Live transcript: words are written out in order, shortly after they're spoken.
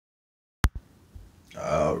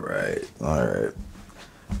All right, all right.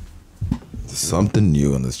 Something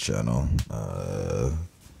new on this channel.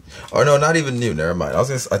 Or no, not even new. Never mind. I was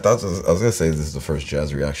gonna say this is the first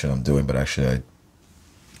jazz reaction I'm doing, but actually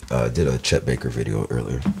I did a Chet Baker video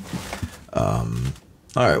earlier. All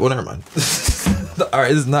right. Well, never mind. All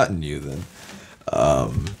right, it's not new then.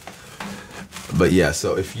 But yeah.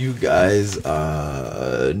 So if you guys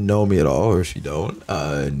know me at all, or if you don't,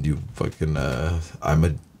 and you fucking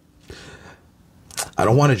I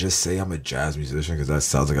don't want to just say I'm a jazz musician because that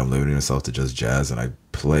sounds like I'm limiting myself to just jazz, and I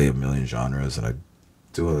play a million genres and I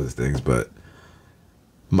do other things, but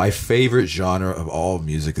my favorite genre of all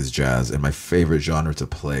music is jazz, and my favorite genre to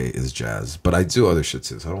play is jazz. But I do other shit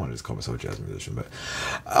too, so I don't want to just call myself a jazz musician. But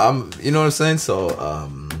you know what I'm saying? So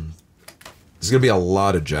there's gonna be a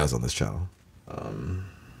lot of jazz on this channel, and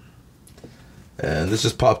this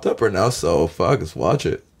just popped up right now. So fuck, let's watch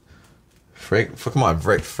it. Come on,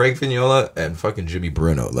 Frank Vignola and fucking Jimmy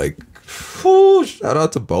Bruno. Like, whew, shout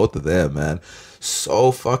out to both of them, man.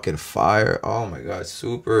 So fucking fire. Oh my god,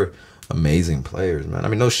 super amazing players, man. I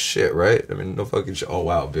mean, no shit, right? I mean, no fucking shit. Oh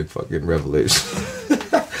wow, big fucking revelation.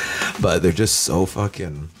 But they're just so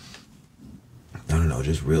fucking, I don't know,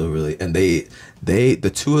 just really, really, and the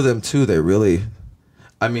two of them too, they really,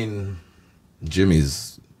 I mean,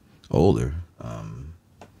 Jimmy's older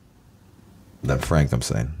than Frank, I'm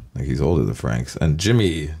saying. Like, he's older than Frank's. And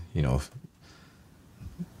Jimmy, you know,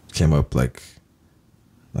 came up like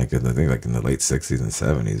I think like in the late 60s and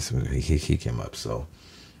 70s when he came up. So,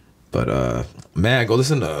 but man, go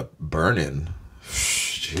listen to Burnin'.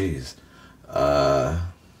 Jeez.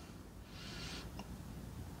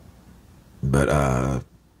 But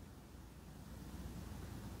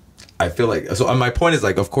I feel like, so my point is,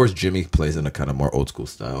 like, of course Jimmy plays in a kind of more old school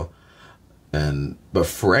style. But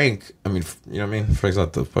Frank, I mean, you know what I mean? Frank's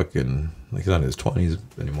not the fucking, like, he's not in his 20s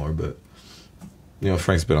anymore, but, you know,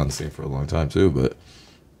 Frank's been on the scene for a long time too, but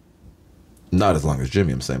not as long as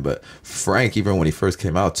Jimmy, I'm saying. But Frank, even when he first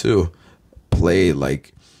came out too, played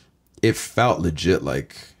like, it felt legit.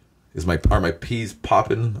 Like, are my peas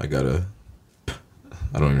popping? I don't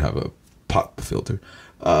even have a pop filter.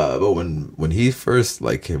 But when he first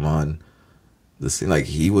like came on the scene, like,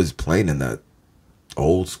 he was playing in that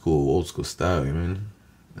old school style, you know what I mean?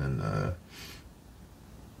 And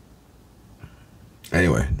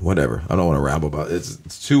anyway, whatever. I don't want to ramble about it.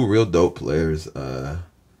 It's two real dope players, and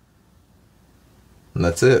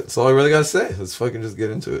that's it. That's all I really gotta say. Let's fucking just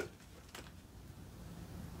get into it.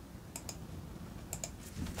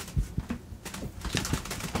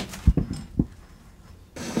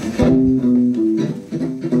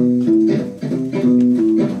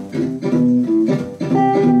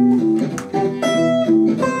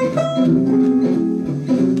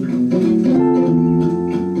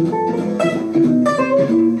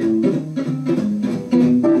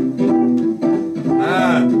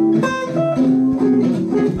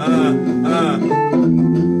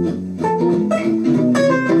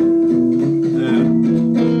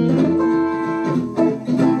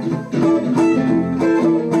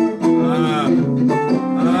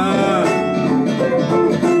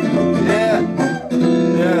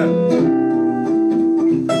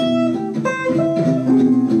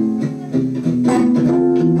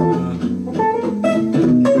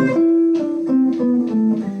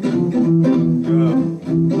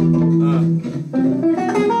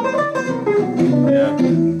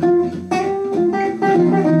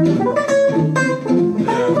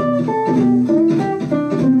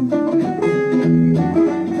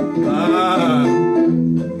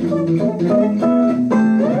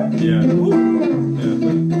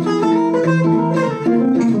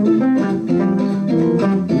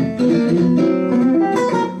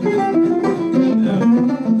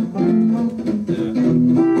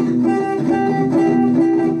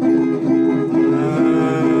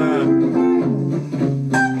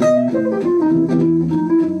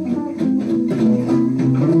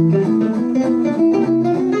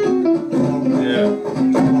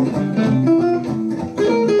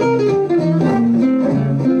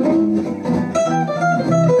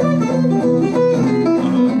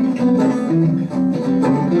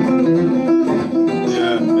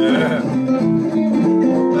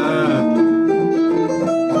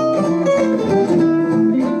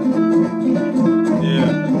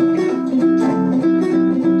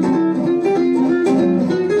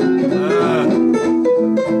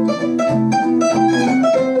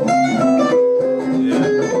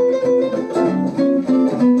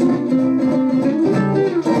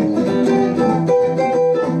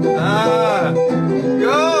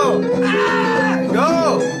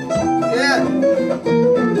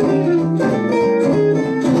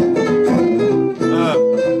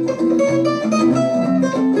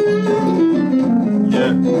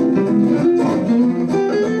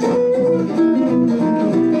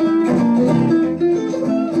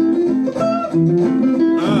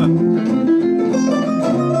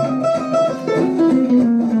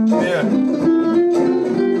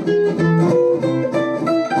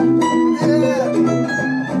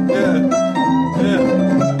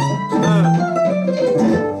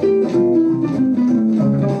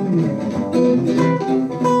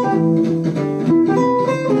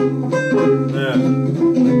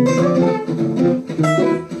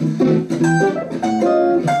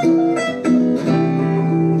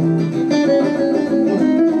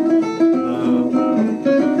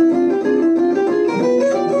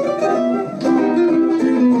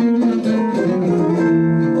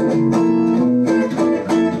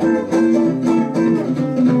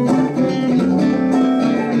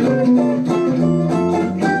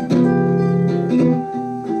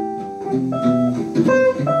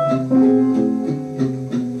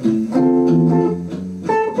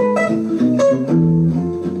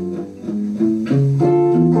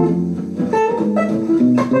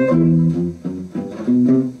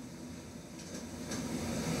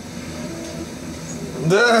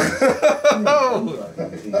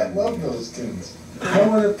 I love those tunes. No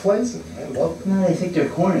one plays them. I love them. No, they think they're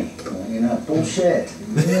corny. You know, bullshit.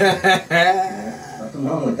 Nothing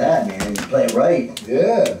wrong with that, man. You play it right.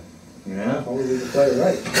 Yeah. You know? Only we can play it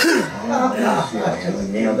right. I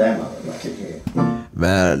nailed that motherfucker.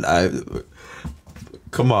 Man,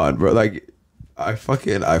 come on, bro. Like, I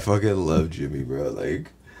fucking love Jimmy, bro.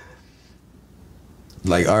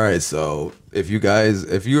 Like, all right. So if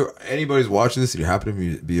anybody's watching this and you happen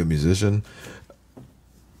to be a musician,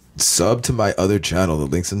 sub to my other channel. The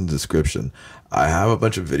link's in the description. I have a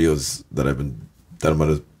bunch of videos that I'm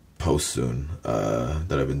gonna post soon.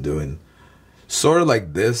 That I've been doing, sort of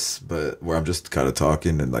like this, but where I'm just kind of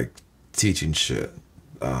talking and like teaching shit.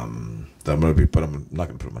 That I'm not gonna put them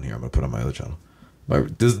on here. I'm gonna put on my other channel.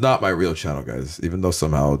 This is not my real channel, guys. Even though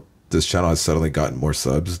somehow this channel has suddenly gotten more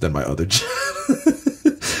subs than my other channel.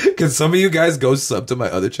 Can some of you guys go sub to my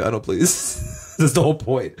other channel, please? That's the whole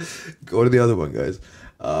point. Go to the other one, guys.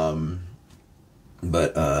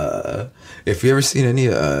 But if you ever seen any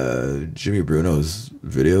Jimmy Bruno's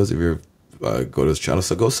videos, if you ever go to his channel,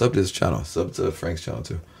 so go sub to his channel. Sub to Frank's channel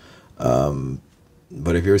too.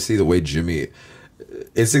 But if you ever see the way Jimmy,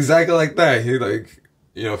 it's exactly like that. He like,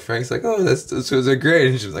 you know, Frank's like, oh, those are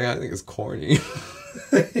great, and she's like, I think it's corny.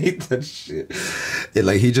 I hate that shit.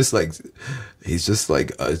 He's just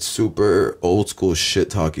like a super old school shit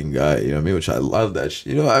talking guy. You know what I mean? Which I love that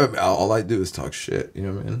shit. You know, all I do is talk shit. You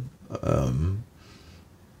know what I mean?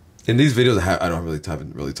 In these videos, I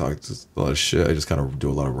haven't really talked a lot of shit. I just kind of do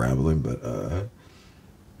a lot of rambling,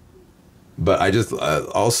 but I just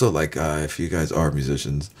also like if you guys are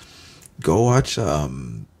musicians, go watch.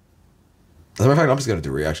 As a matter of fact, I'm just gonna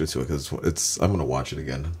do reactions to it because I'm gonna watch it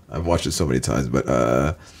again. I've watched it so many times, but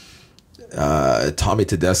Tommy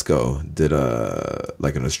Tedesco did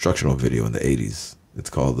like an instructional video in the '80s. It's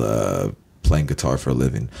called "Playing Guitar for a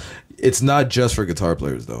Living." It's not just for guitar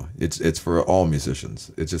players though. It's for all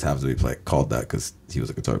musicians. It just happens to be called that because he was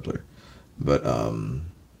a guitar player. But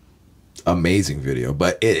amazing video.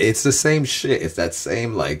 But it's the same shit. It's that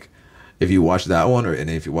same like. If you watch that one,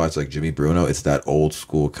 and if you watch like Jimmy Bruno, it's that old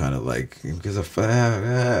school kind of like, because of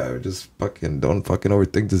just fucking don't fucking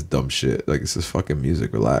overthink this dumb shit. Like, it's just fucking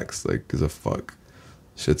music. Relax. Like, because of fuck,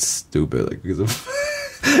 shit's stupid. Like, because of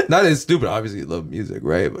not as stupid. Obviously, you love music,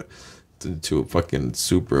 right? But to a fucking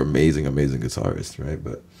super amazing guitarist, right?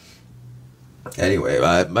 But anyway,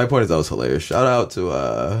 my point is that was hilarious. Shout out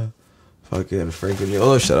to fucking Frank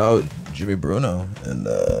Vignola. Shout out Jimmy Bruno, and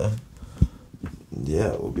yeah,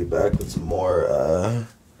 we'll be back with some more.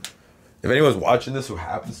 If anyone's watching this who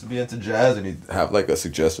happens to be into jazz and you have like a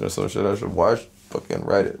suggestion or some shit I should watch, fucking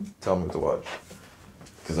write it. Tell me what to watch.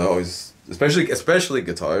 Because I always, especially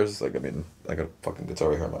guitars. Like, I mean, I got a fucking guitar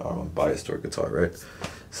right here on my arm. I'm biased toward guitar, right?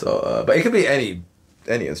 So, but it could be any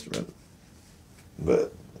instrument.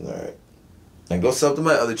 But all right, and go sub to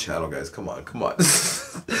my other channel, guys. Come on.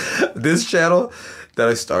 This channel that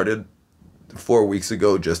I started 4 weeks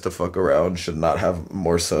ago just to fuck around should not have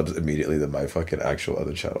more subs immediately than my fucking actual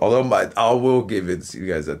other channel. Although I will give it to you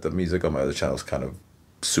guys that the music on my other channel is kind of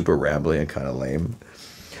super rambly and kind of lame.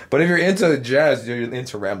 But if you're into jazz, you're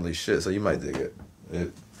into rambly shit, so you might dig it.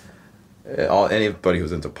 Anybody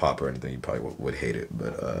who's into pop or anything, you probably would hate it.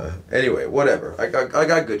 But anyway, whatever. I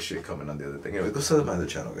got good shit coming on the other thing. Anyway, go sub to my other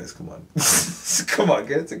channel, guys. Come on. Come on,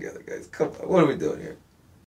 get it together, guys. Come on. What are we doing here?